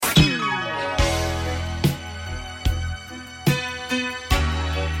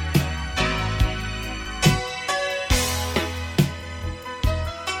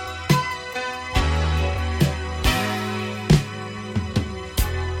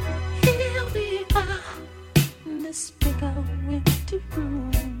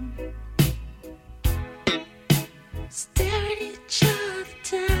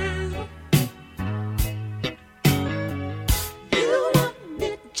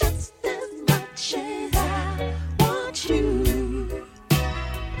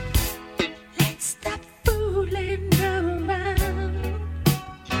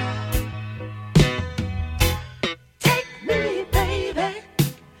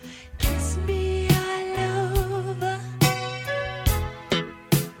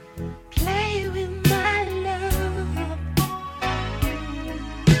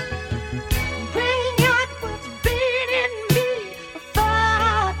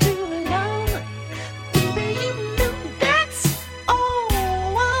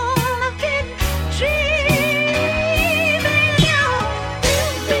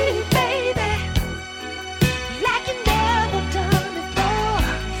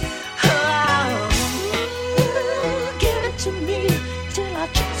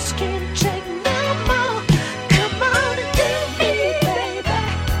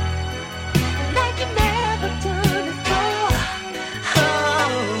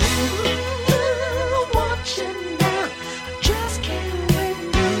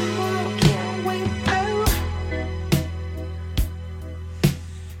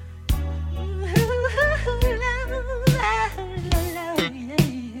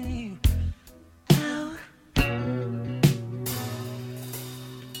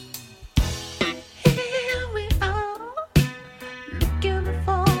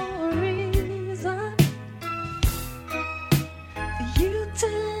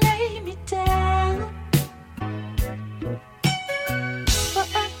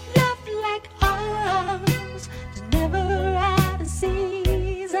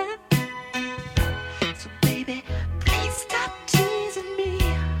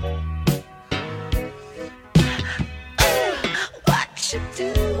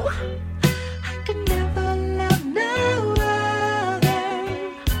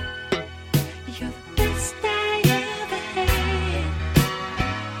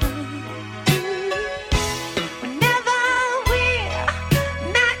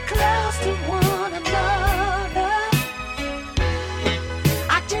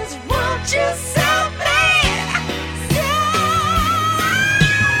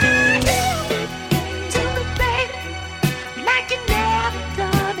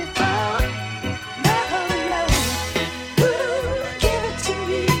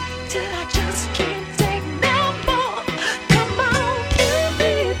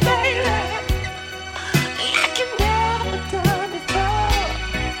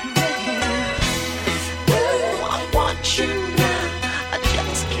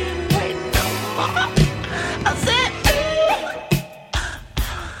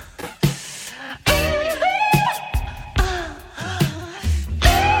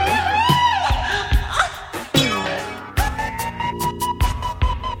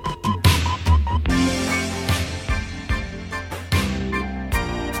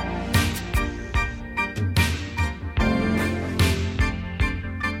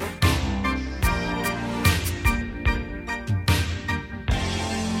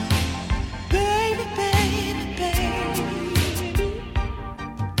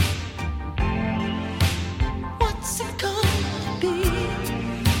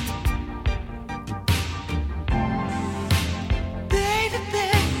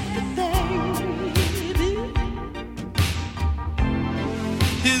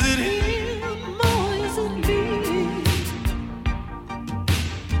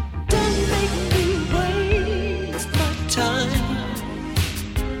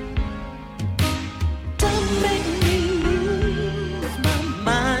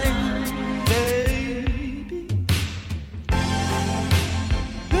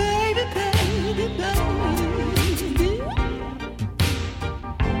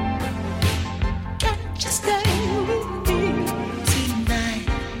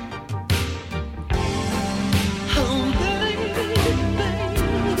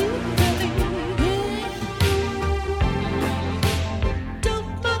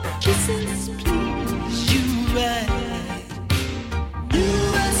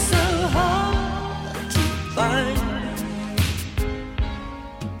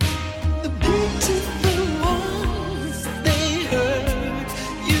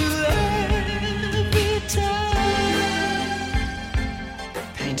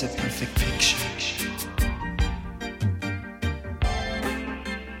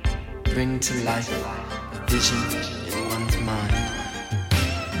bring to life a vision in one's mind.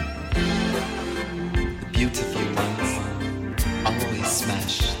 The beautiful ones always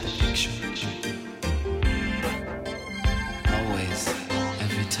smash the picture. Always.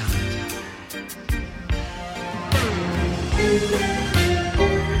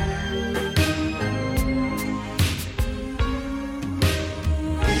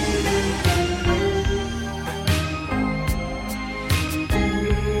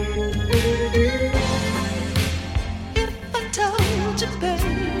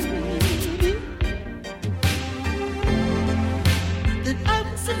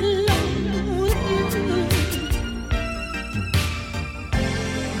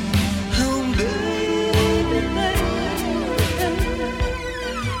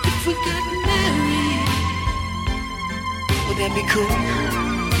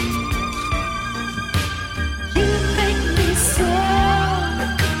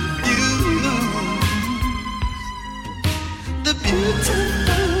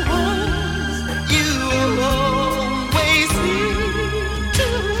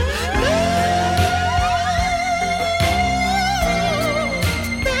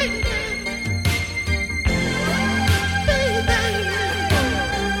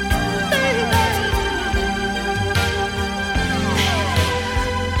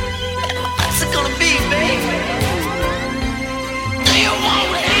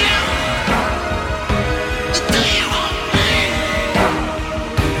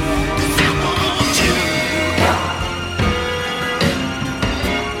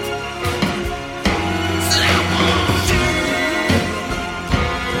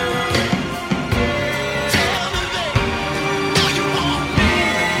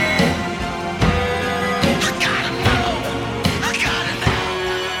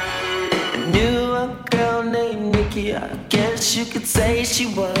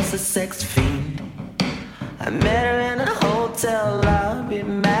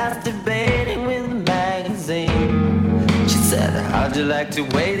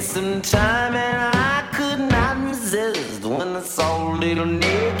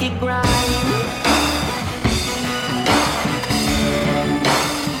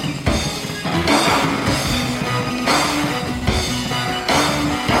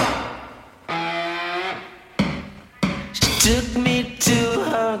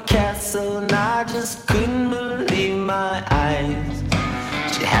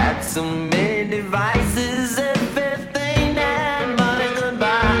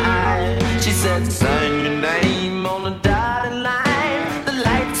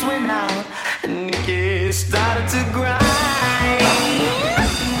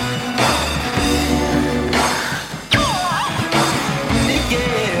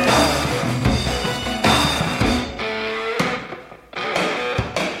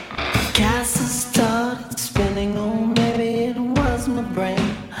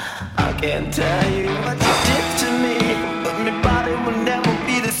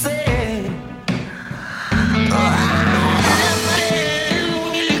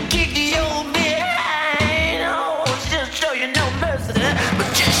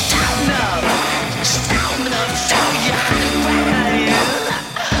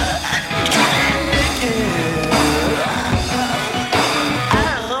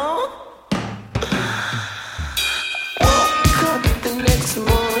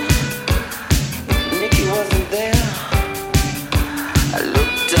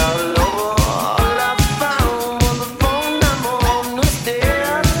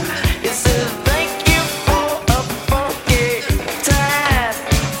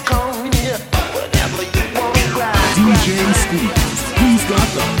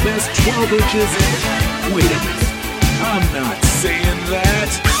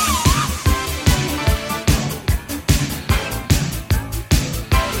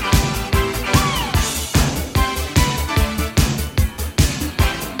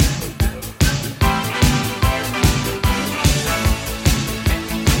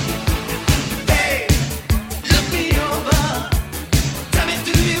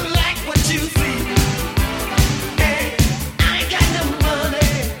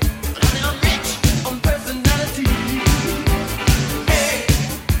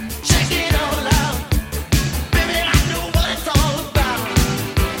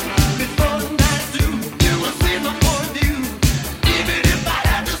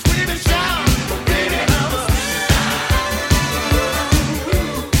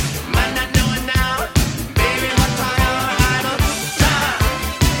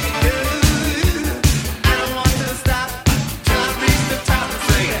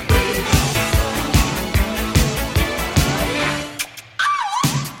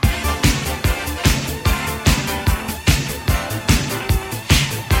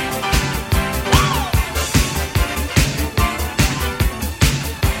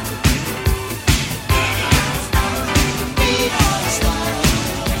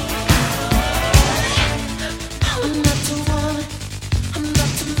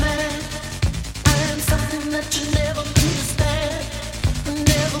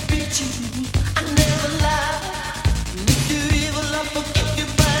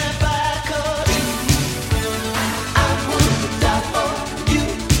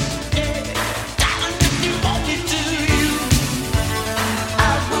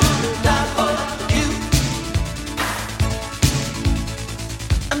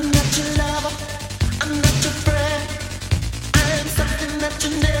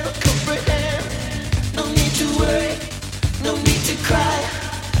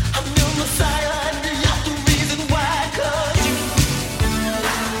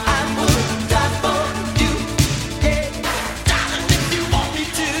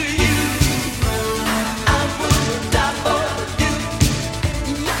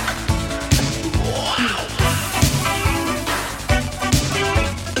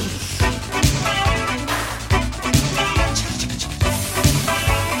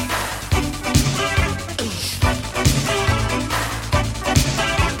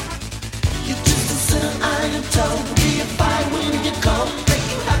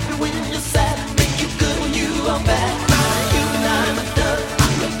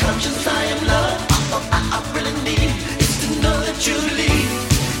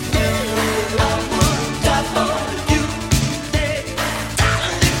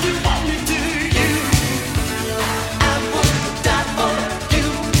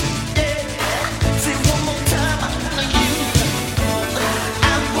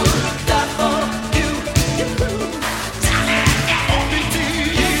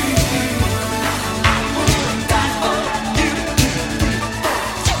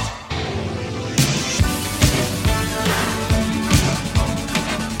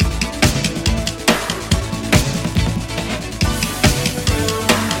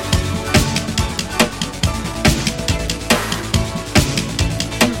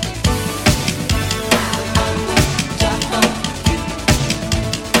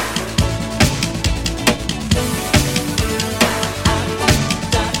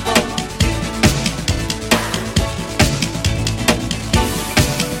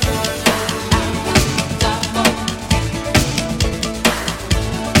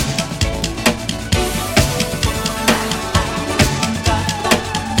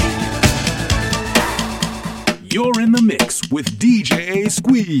 with DJ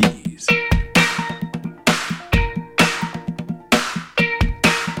Squeeze.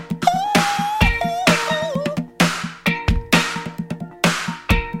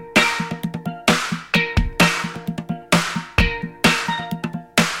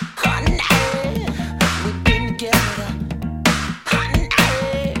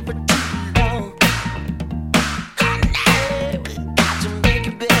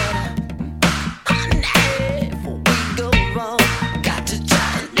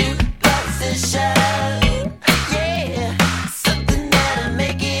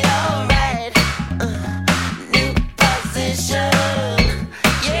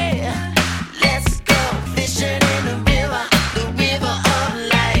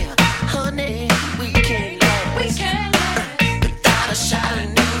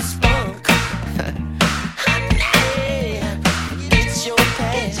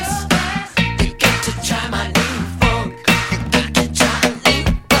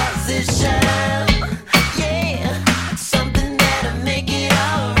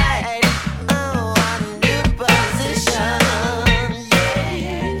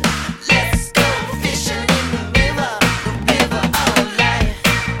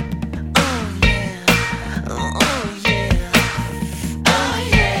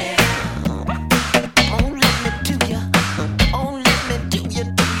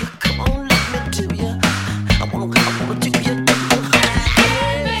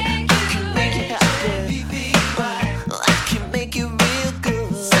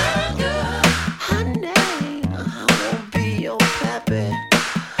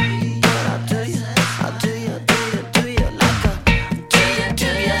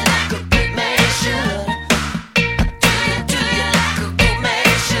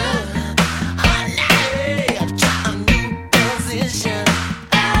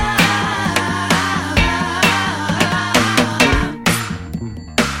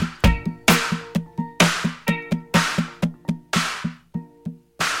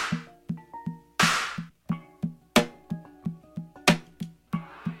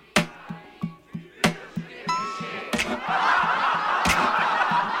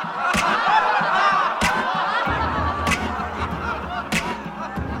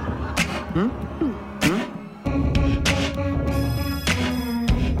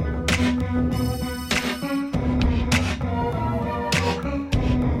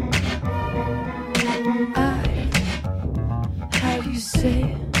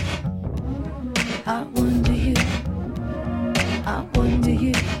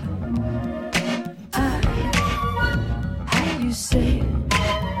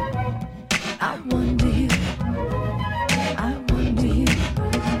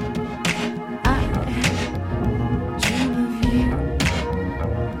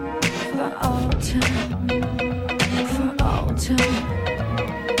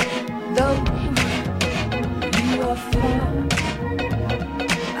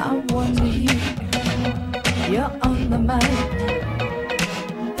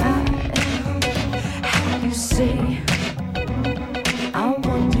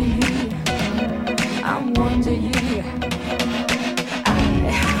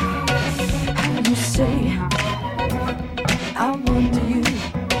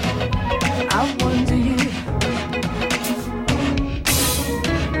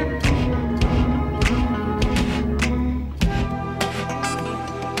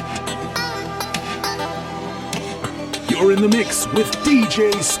 You're in the mix with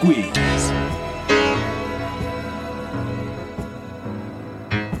DJ Squeeze.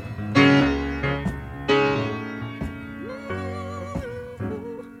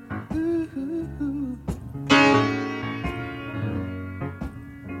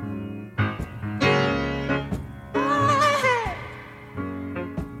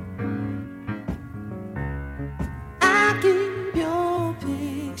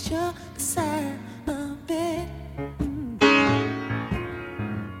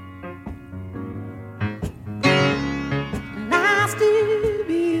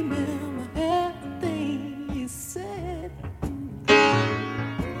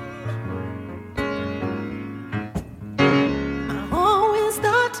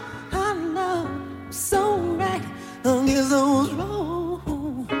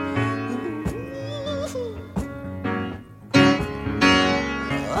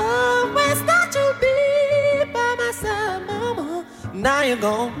 Now you're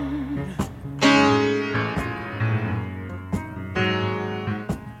gone.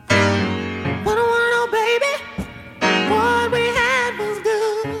 What I wanna know, baby, what we had was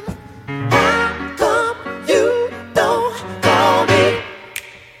good. How come you don't call me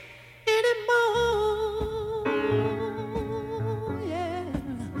anymore?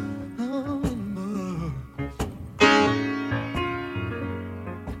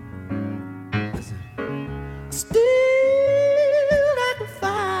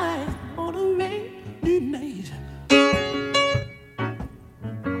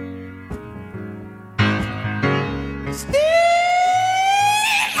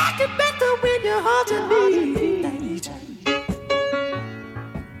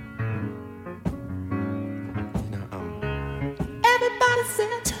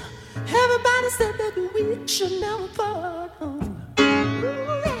 should never part.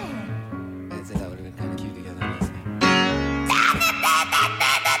 That would have been kind of cute together.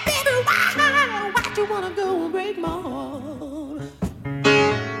 Baby, why'd you wanna go and break my heart?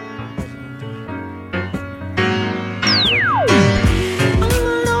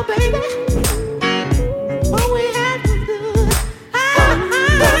 Oh no, baby, what we had was good.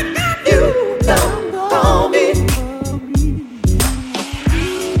 You don't call me.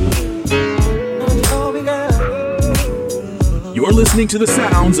 You're listening to the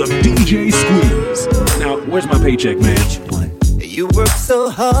sounds of DJ Squeeze. Now, where's my paycheck, man? You work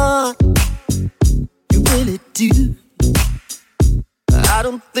so hard, you really do. I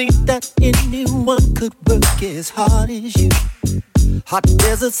don't think that anyone could work as hard as you. Hot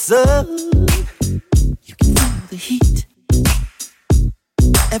as the sun, you can feel the heat.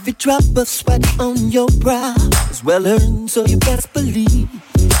 Every drop of sweat on your brow is well earned, so you best believe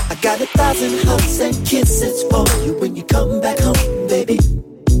I got 1,000 hugs and kisses for you when you come back home, baby.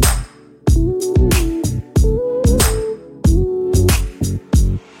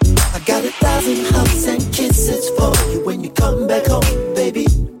 I got 1,000 hugs and kisses for you when you come back home, baby.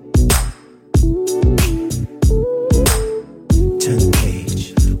 Turn the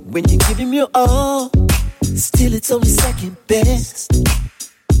page. When you give him your all, still it's only second best.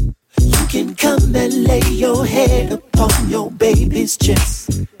 You can come and lay your head upon your baby's chest.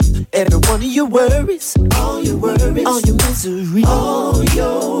 Every one of your worries, all your misery, all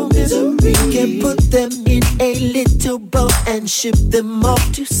your misery. You can put them in a little boat and ship them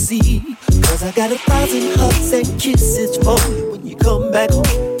off to sea. 'Cause I got 1,000 hugs and kisses for you when you come back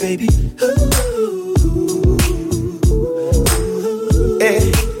home, baby.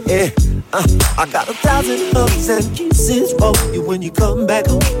 I got 1,000 hugs and kisses for you when you come back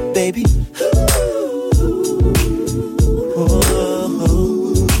home, baby.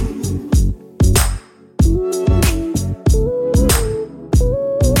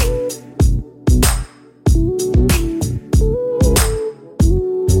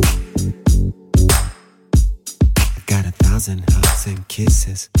 Hugs and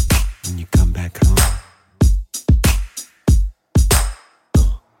kisses when you come back home.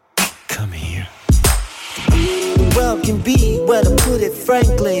 Come here. The world can be, well, to put it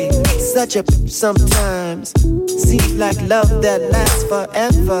frankly, such a sometimes. Seems like love that lasts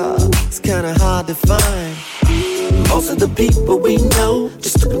forever. It's kinda hard to find. Most of the people we know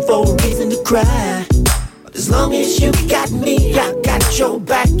just looking for a reason to cry. But as long as you got me, I got your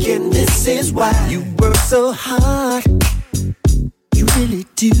back, and this is why. You work so hard, you really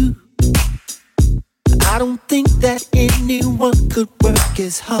do. I don't think that anyone could work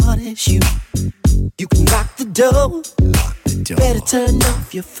as hard as you. You can lock the door. Better turn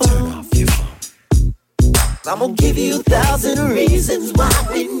off your phone. I'm gonna give you 1,000 reasons why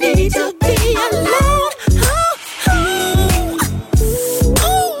we need to be alone.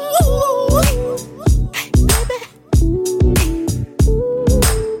 Hey, baby,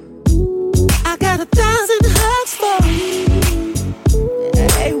 I got 1,000 hugs for you.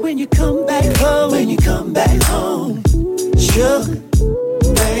 Hey, when you come back home, sugar,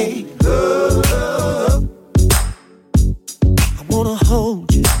 babe. I wanna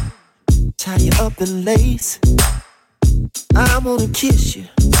hold you, tie you up in lace. I wanna kiss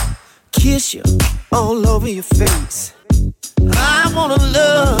you all over your face. I wanna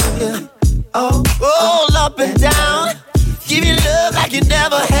love you all up and down. Give you love like you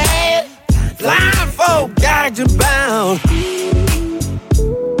never had. Blindfold, gagged and bound.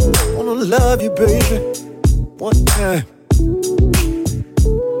 Wanna love you, baby. One time,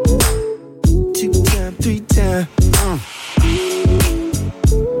 2 times, 3 times.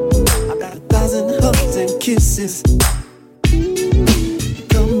 I got 1,000 hugs and kisses.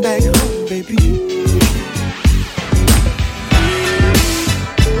 Come back home, baby.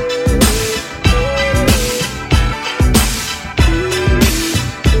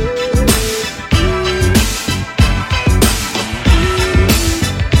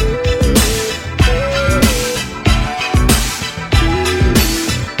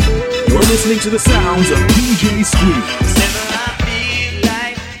 Listening to the sounds of DJ Squeeze. Whenever I feel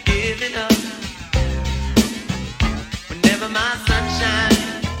like giving up, whenever my sunshine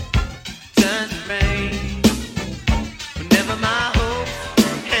turns to rain, whenever my hopes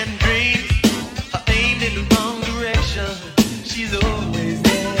and dreams are aimed in the wrong direction, she's always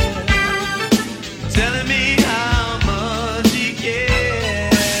there, telling me how much she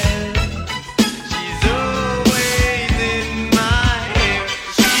cares. She's always in my hair.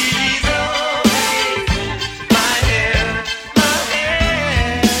 She's always in my hair.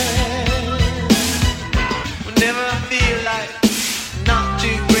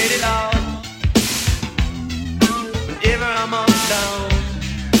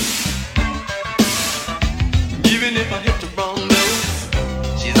 I hit the wrong note.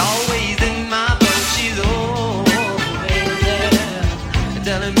 She's always in my boat. She's always there,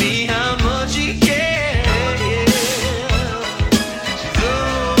 telling me how much she cares. She's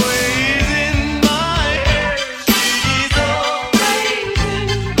always in my hair. She's always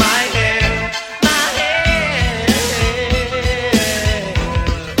in my hair, my hair.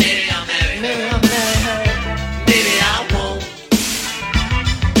 Maybe I'll marry her. Maybe I won't.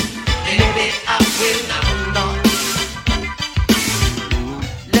 Maybe I will not.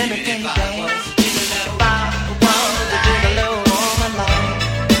 Let me think that if I was a gigolo all my life,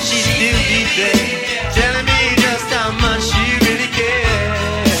 she'd still be there, telling me just how much she really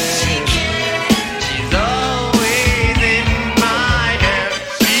cares. She's always in my hair.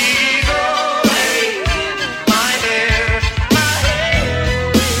 She's always in my hair, my hair.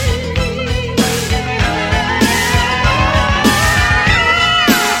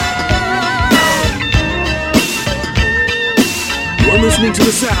 You're listening to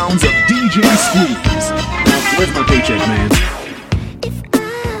the sounds of DJ Squeeze. Now, where's my paycheck, man? If I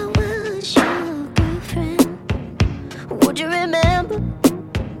was your girlfriend, would you remember?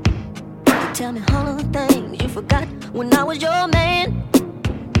 Tell me all of the things you forgot when I was your man.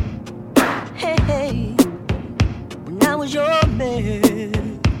 Hey, hey, when I was your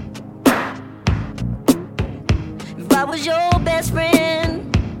man. If I was your best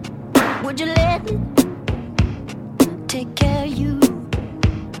friend, would you let me take care of you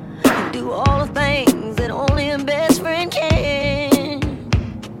and do all the things that only a best friend can?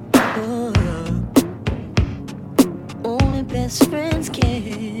 Only best friends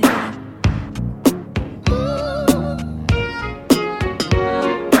can.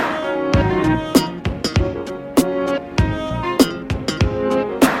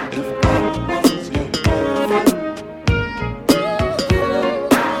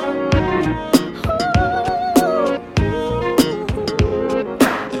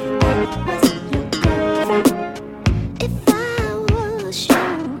 If I was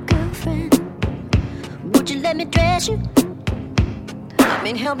your girlfriend, would you let me dress you? I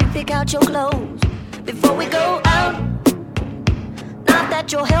mean, help me pick out your clothes before we go out. Not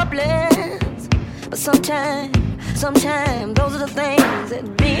that you're helpless, but sometimes those are the things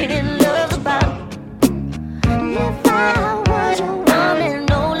that being in love's about. If I was your one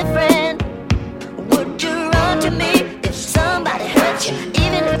and only friend, would you run to me if somebody hurt you,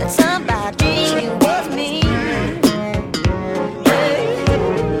 even if that somebody was me?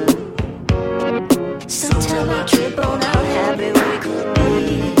 Sometimes I trip on how happy we could be.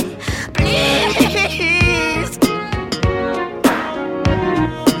 Please.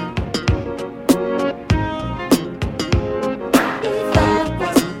 If I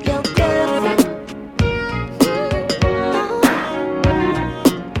was your girlfriend,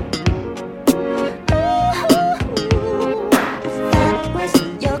 if I was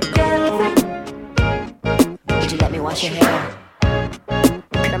your girlfriend, would you let me wash your hair?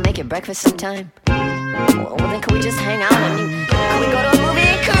 Could I make you breakfast sometime? Well, then could we just hang out and could we go to a movie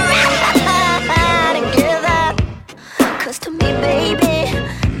and cry together? 'Cause to me, baby,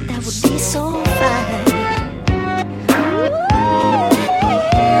 that would be so fine.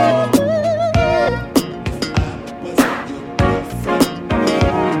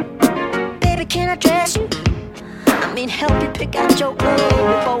 Baby, can I dress you? I mean, help you pick out your clothes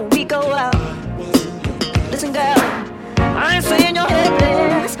before we go out. Listen, girl, I ain't saying you're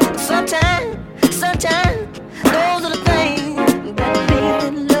helpless. Sometimes those are the things that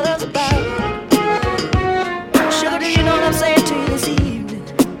being love's about. Sugar, do you know what I'm saying to you this evening?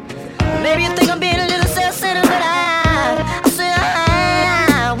 Maybe you think I'm being a little self-centered, but I say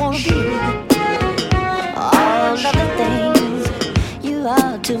I wanna be all of the things you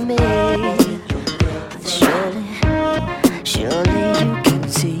are to me. Surely you can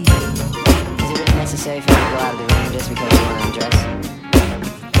see. Is it really necessary for you to go out of the room just because you want to undress?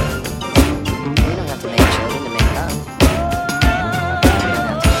 We don't have to make children to make love. We don't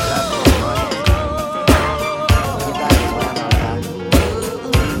have to make love to make orgasms. Your body is what I'm all about.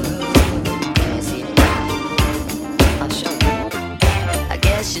 Can you see it? I'll show you. I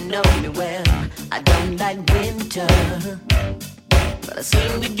guess you know me well. I don't like winter, but I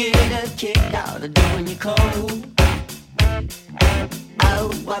seem to get a kick out of doing you cold. Oh,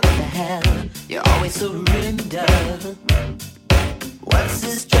 what the hell? You always surrender. What's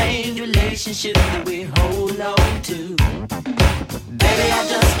this strange relationship that we hold on to? Baby, I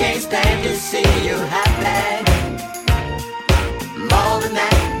just can't stand to see you happy. More than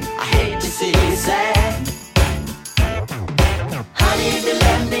that, I hate to see you sad. Honey, if you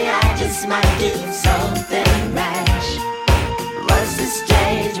let me, I just might do something rash. What's this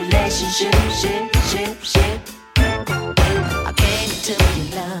strange relationship, ship?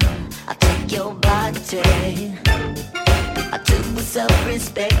 take. I took the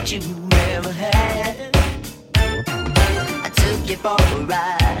self-respect you never had. I took you for a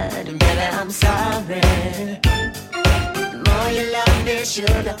ride, and baby, I'm sorry. The more you love me,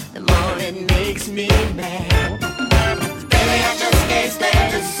 sugar, the more it makes me mad. Baby, I just can't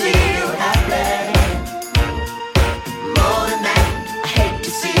stand to see you happy. More than that, I hate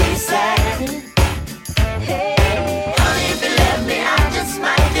to see you sad. Hey, honey, if you left me, I just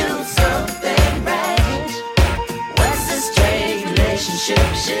might do something rash. What's this strange relationship,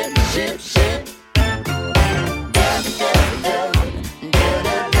 ship?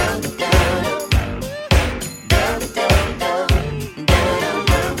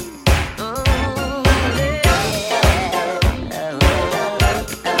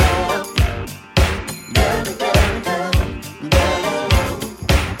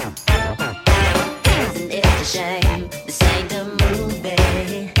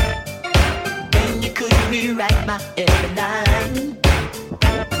 Rewrite my every line.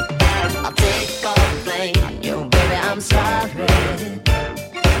 I'll take all the blame. Yo, baby, I'm sorry,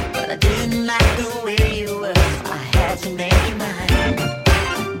 but I didn't like the way you were. I had to make you mine.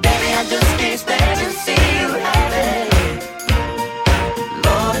 Baby, I just can't stand to see you happy.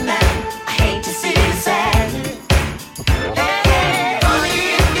 More than that, I hate to see you sad. Hey, only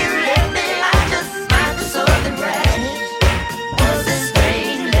if you let me, I just might do something rash. What's this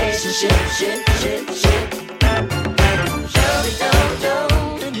strange relationship, shit?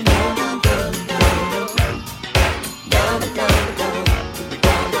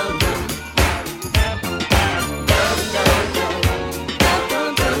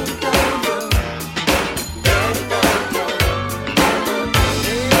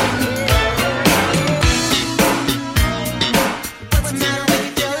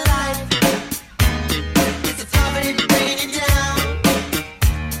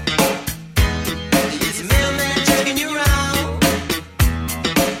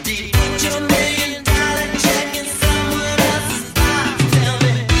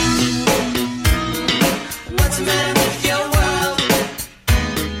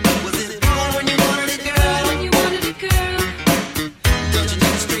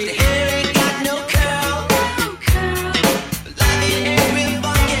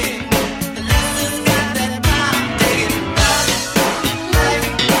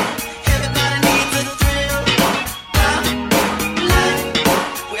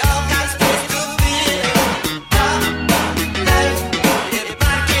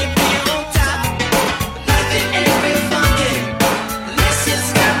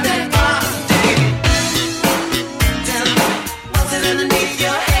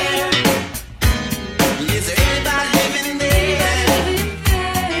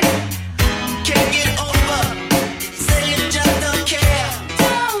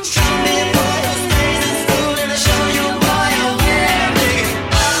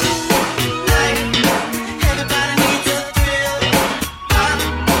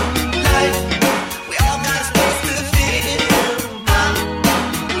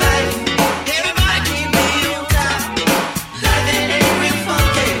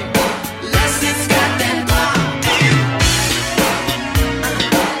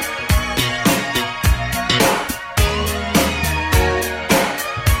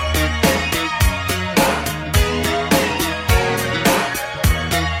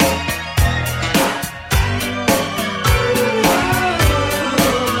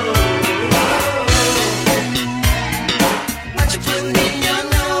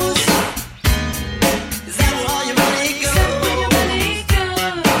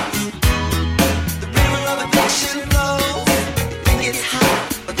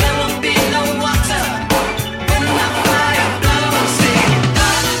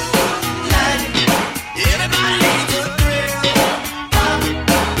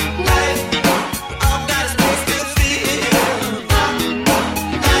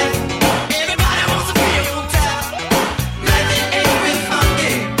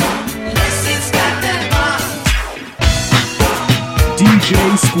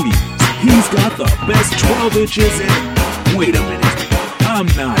 DJ Squeeze. He's got the best 12 inches in. Wait a minute, I'm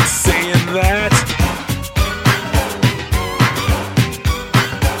not saying that.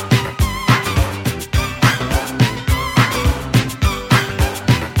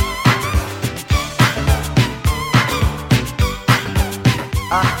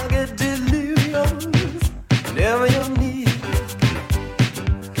 I get delirious whenever you're near.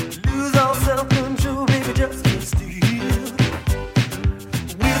 Lose all self-control, baby, just can't steal.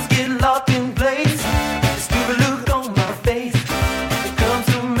 Wheels get locked in place. Stupid look on my face. It comes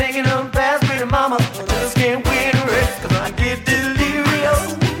to making a pass, pretty mama. I just can't win a race, 'cause I get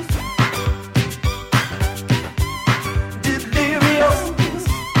delirious.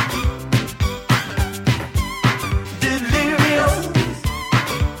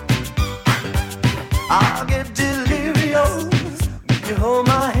 I'll get delirious when you hold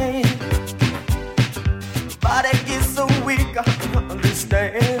my hand. Body gets so weak, I can't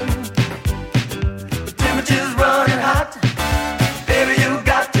understand. The temperature's running hot. Baby, you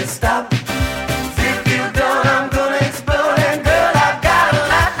got to stop. If you're done, I'm gonna explode. And girl, I got a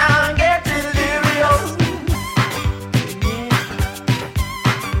lot. I'll get delirious. Yeah.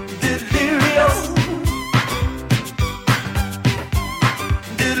 Delirious.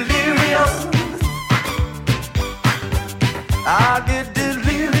 Delirious. I'll get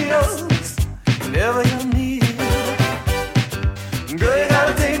delirious whenever you need it. Girl, you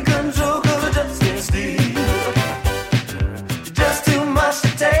gotta take control, 'cause I just can't sleep. Just too much to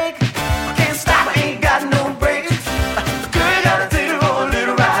take. I can't stop, I ain't got no brakes. Girl, you gotta take it for a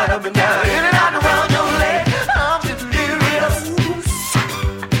little ride up and down, in and out around your leg. I'm delirious.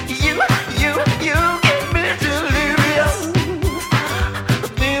 You get me delirious.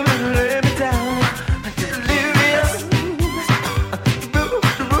 Baby, let me down. Delirious.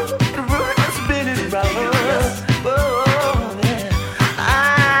 The root is spinning round. Oh, yeah.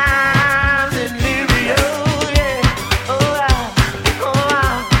 I'm delirious, yeah. Oh,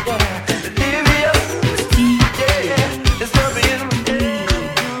 yeah. Delirious, yeah. It's gonna be in my head.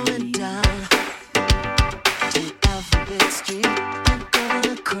 Going down to Alphabet Street. I'm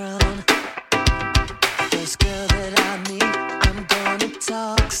gonna crown first girl that I meet. I'm gonna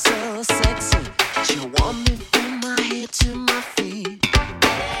talk so sexy. She'll want me from my head to my feet.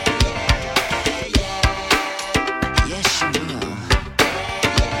 Yes, she will.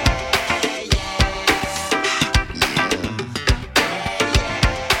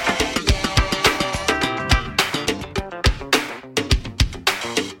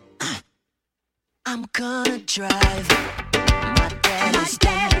 I'm gonna drive my daddy's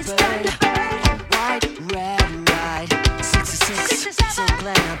Thunderbird, white red ride, 66, so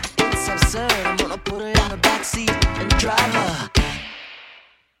glam, it's absurd. I'm gonna put her in the backseat and drive her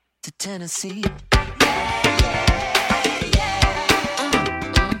to Tennessee.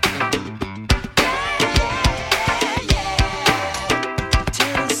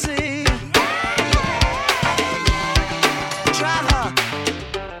 Tennessee, drive her.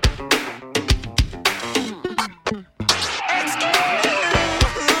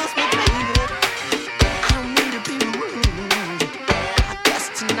 Excuse me, baby. I don't mean to be rude. I guess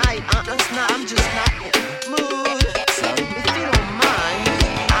tonight I'm just not in the mood. So if you don't mind,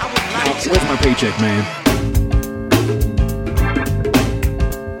 I would like to. Where's my paycheck, man?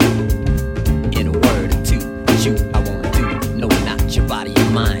 In a word or two, you I wanna do. No, not your body, your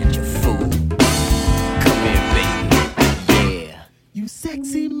mind, you fool. Come here, baby. Yeah. You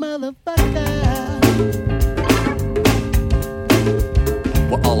sexy motherfucker.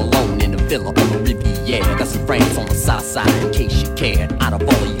 We're all alone in the villa on the Riviera. Got some friends on the south side in case you cared. Out of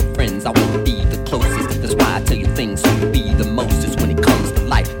all of your friends, I wanna be the closest. That's why I tell you things so you be the mostest. When it comes to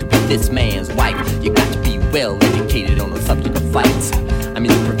life, to be this man's wife, you got to be well educated on the subject of fights. I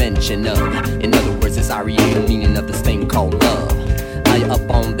mean the prevention of. In other words, it's REA, meaning of this thing called love. Are you up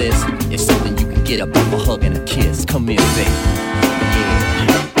on this? It's something you can get up off a hug and a kiss. Come here, baby.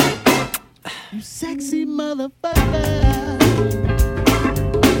 Yeah. You sexy motherfucker.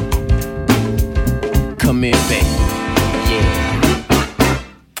 Come here, baby. Yeah.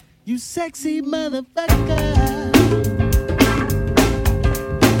 You sexy motherfucker.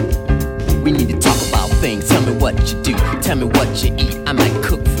 We need to talk about things. Tell me what you do. Tell me what you eat. I might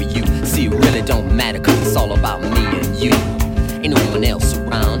cook for you. See, it really don't matter, 'cause it's all about me and you. Ain't no one else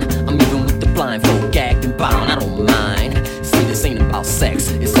around. I'm even with the blindfold, gagged and bound. I don't mind. See, this ain't about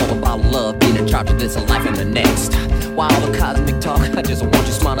sex. It's all about love, being in charge of this life and the next. Why all the cosmic talk? I just want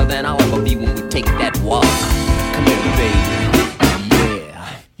you smarter than I'll ever be when we take that walk. Come here, baby. Yeah.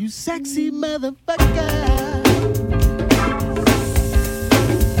 You sexy motherfucker.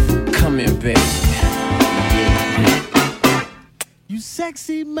 Come here, baby. Yeah. You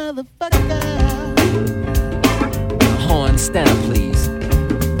sexy motherfucker. Horn, stand up, please.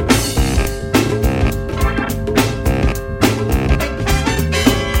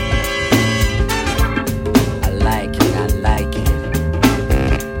 I like it, I like it.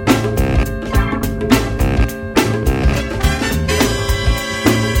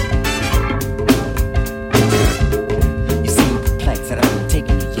 You seem perplexed that I haven't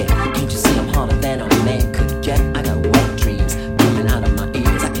taken you yet. Can't you see I'm harder than a man could get? I got wet dreams coming out of my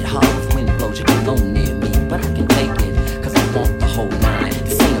ears. I get hard if wind blows, you don't go near me, but I can take it, 'cause I want the whole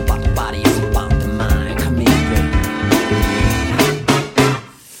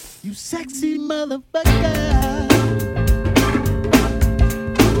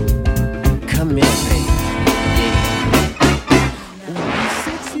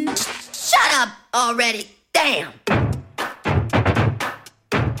already. Damn.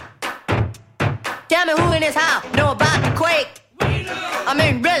 Tell me who in this house know about the quake? I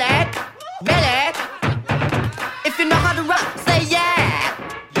mean, really? Really? If you know how to rock, say yeah.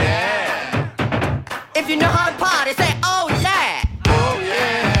 Yeah. If you know how to party, say oh yeah. Oh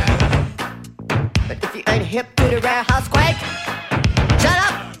yeah. But if you ain't hip to the rare house quake, shut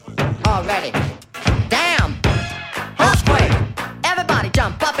up already. Damn. House quake. Everybody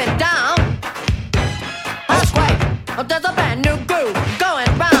jump up and down. House quake. Oh, there's a brand new groove going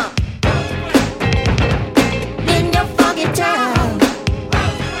round. In your funky town.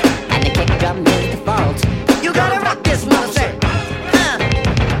 And the kick drum is the fault. You gotta rock this mother set.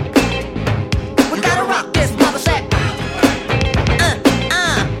 We gotta rock this mother set.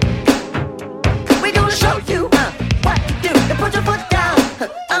 We gonna show you what to do. You put your foot down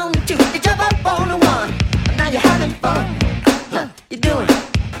on the two. You jump up on the one. Now you're having fun. You're doing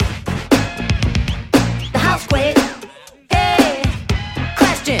the house quake. Hey,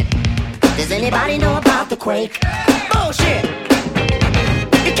 question. Does anybody know about the quake? Bullshit.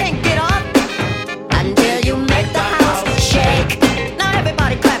 You can't get off until you make the house shake. Now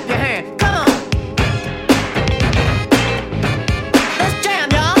everybody clap your hands. Come on. Let's jam,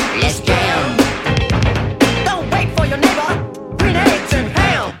 y'all. Let's jam. Don't wait for your neighbor. Green eggs and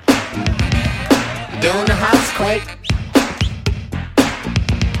ham. Doing the house quake.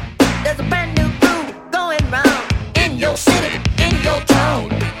 There's a brand new groove going round in your city, in your town.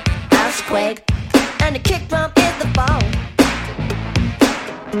 House quake. And the kick drum is the phone.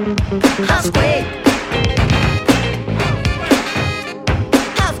 House quake.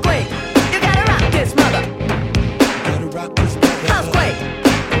 House quake. You gotta rock this mother. House quake.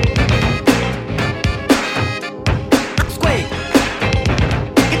 House quake.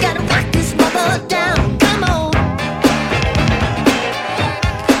 You gotta rock this mother down. Come on.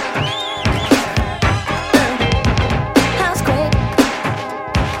 House quake.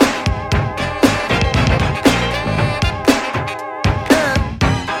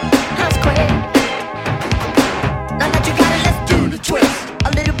 House quake. Now that you got it, let's do the twist. A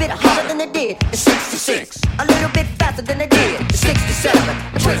little bit harder than they did in 66. A little bit faster than they did in 67.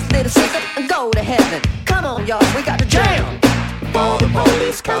 A twist, little sister, and go to heaven. Come on, y'all, we got to jam. Before the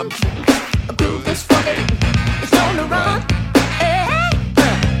police come, a groove is funky. It's on the run. Hey, hey.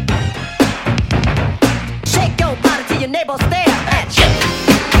 Shake your body till your neighbors stare at you.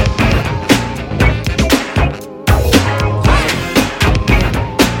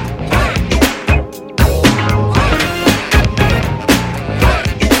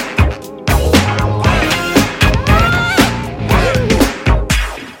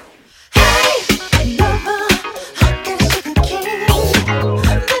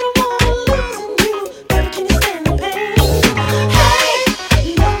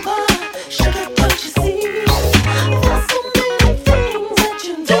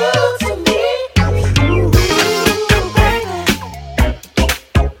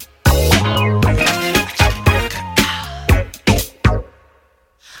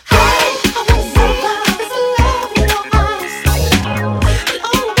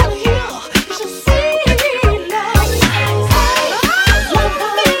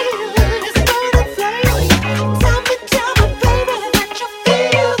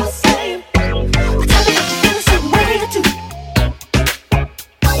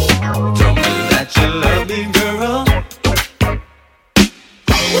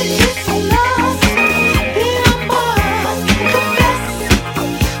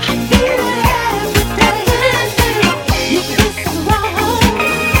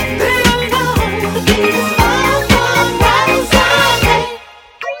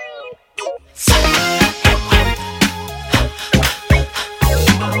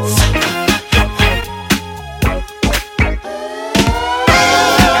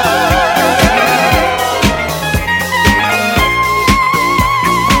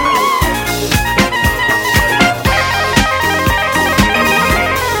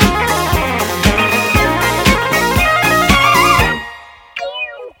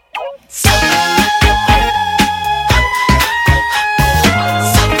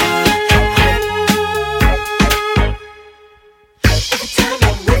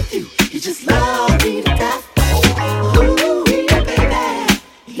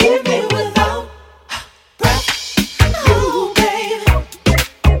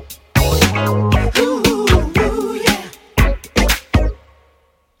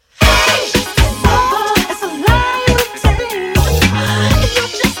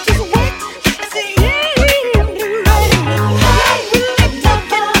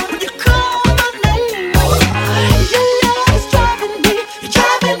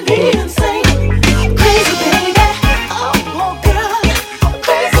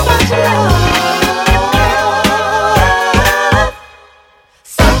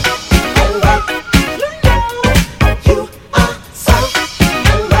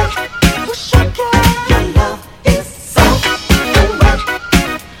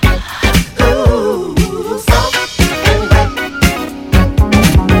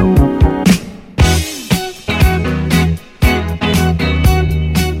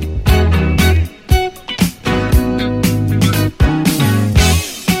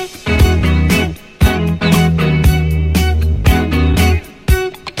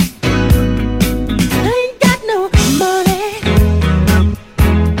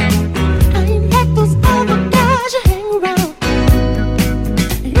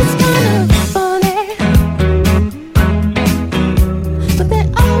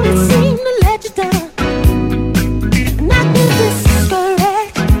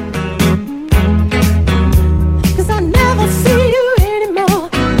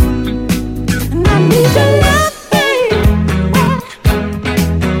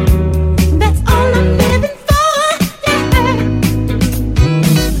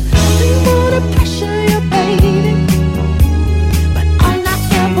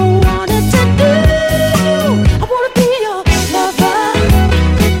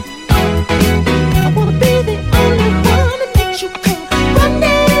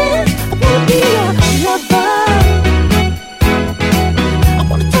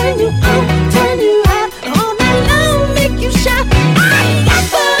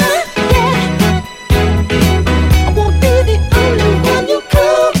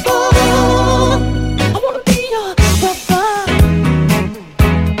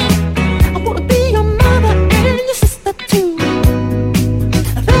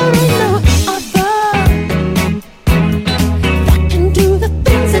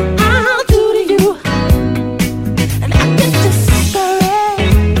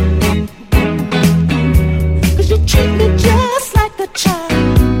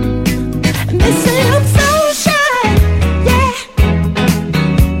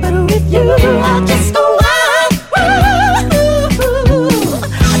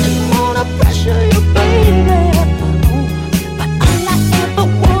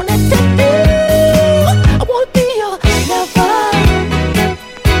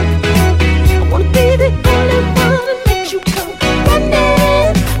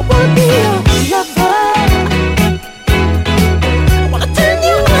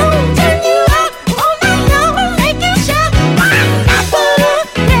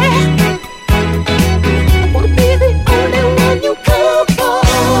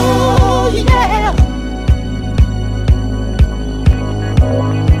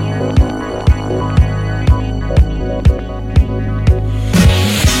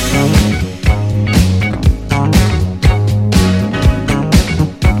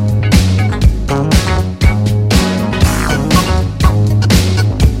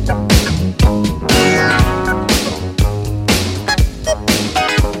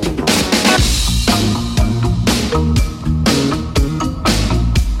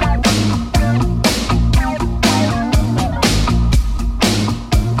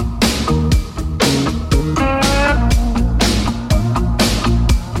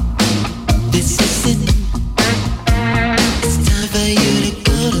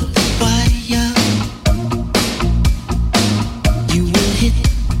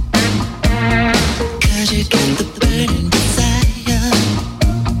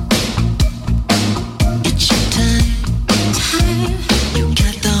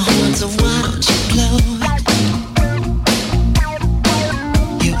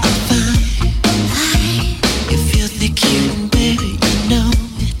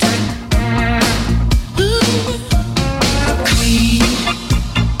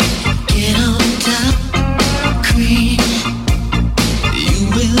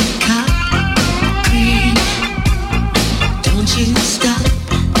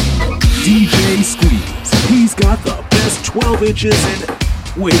 inches and...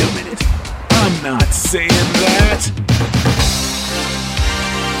 Wait a minute. I'm not saying that.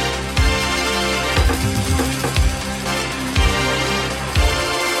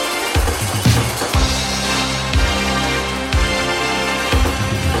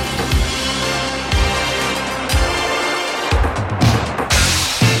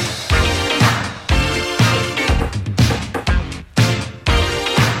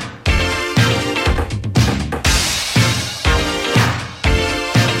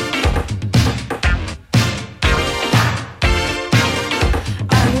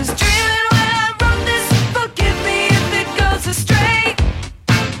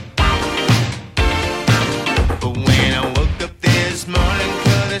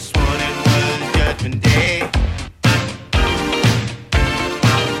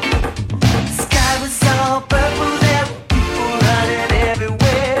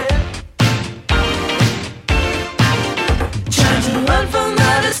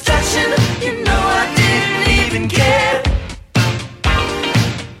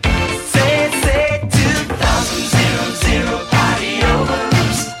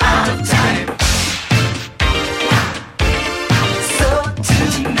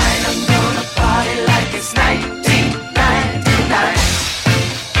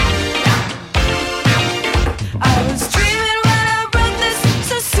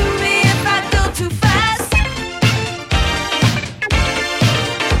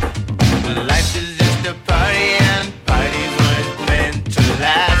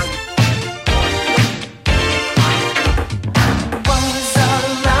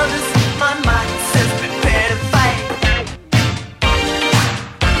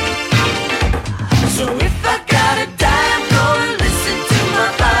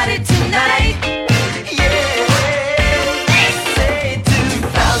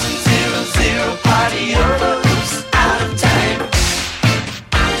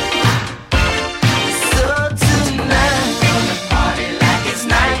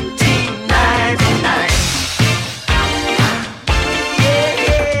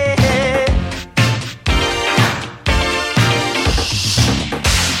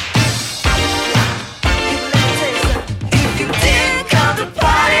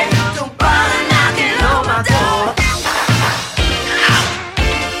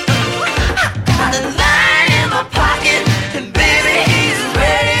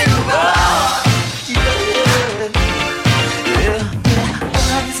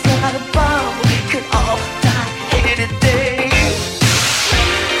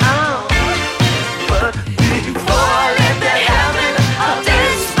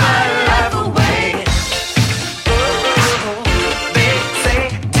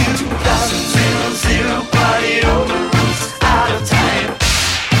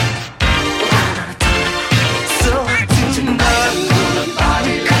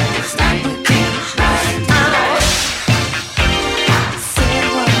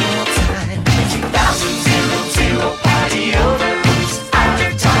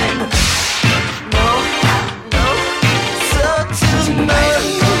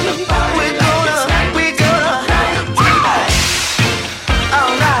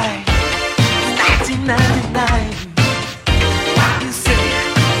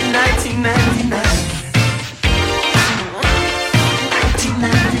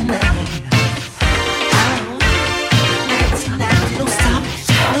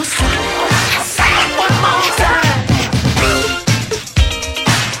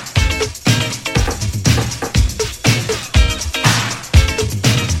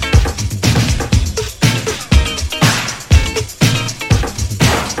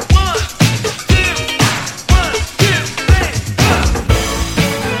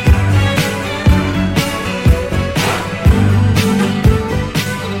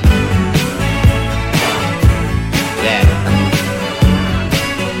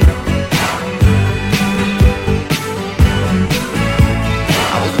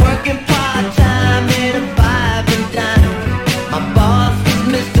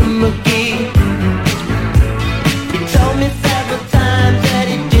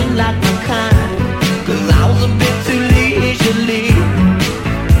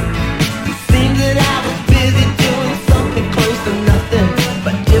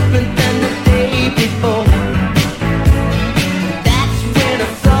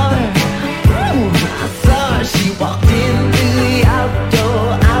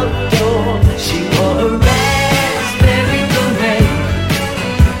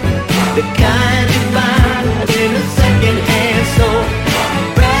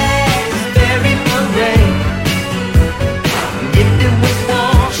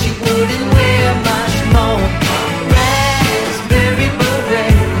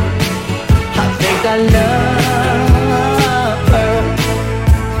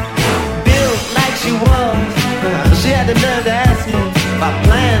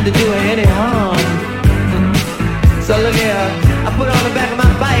 trying to do her any harm. So look here, I put her on the back of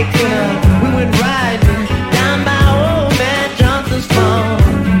my bike and we went riding down by old man Johnson's farm.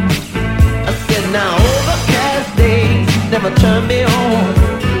 I said, now overcast days never turn me on.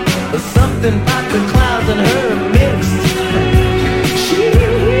 There's something about the clouds and her mix. She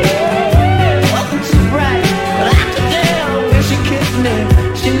wasn't too bright, but I could tell when she kissed me,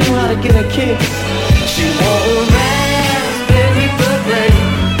 she knew how to get a kick. She wore a raspberry beret,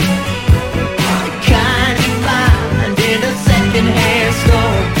 the kind you find in a second-hand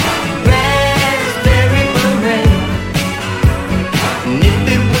store. Raspberry beret, and if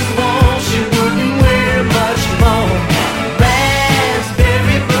it was warm, she wouldn't wear much more.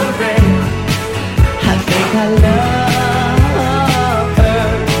 Raspberry beret, I think I love her.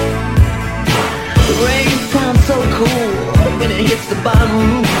 The rain sounds so cool when it hits the bottom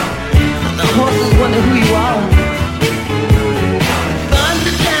roof. The horses wonder who you are.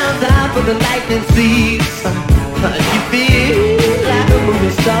 Thunder sounds out for the lightning seeds. You feel like a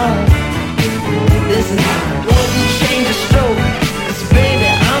movie star. This is golden change of stroke. This baby,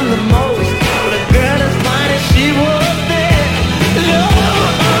 I'm the most. But a girl as fine as she was there.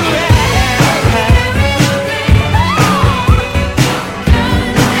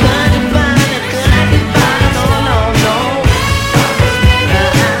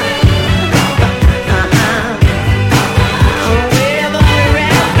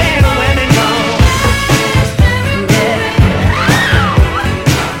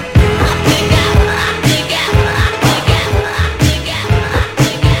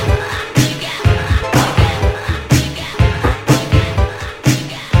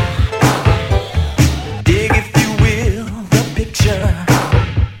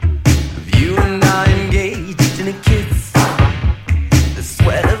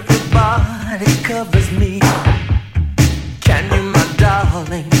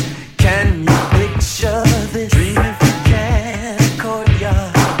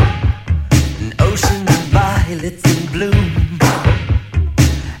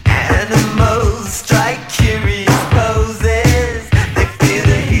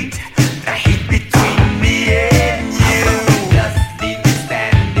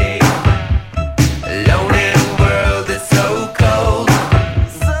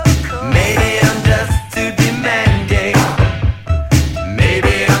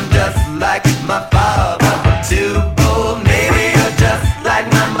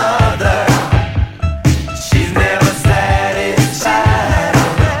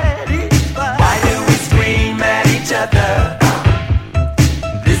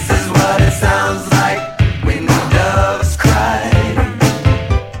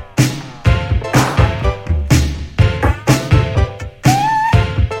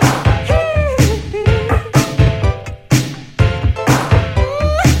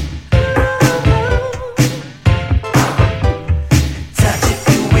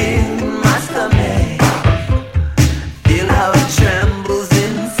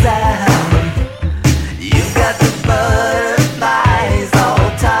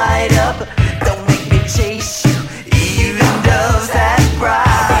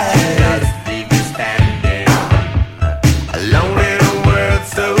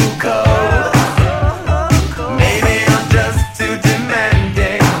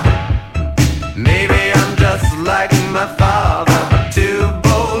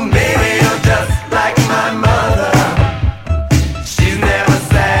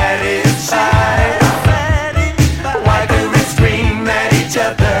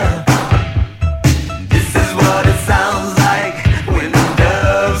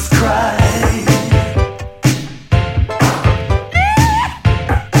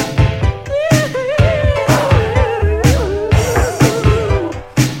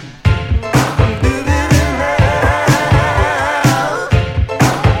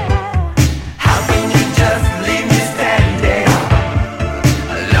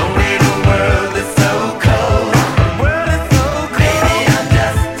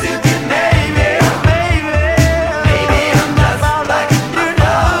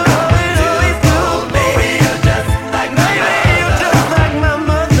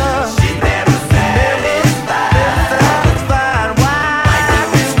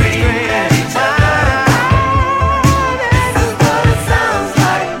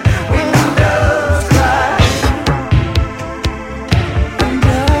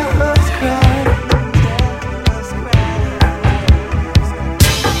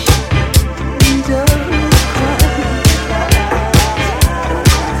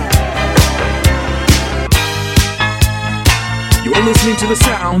 You're listening to the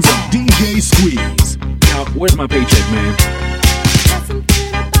sounds of DJ Squeeze. Now, where's my paycheck, man?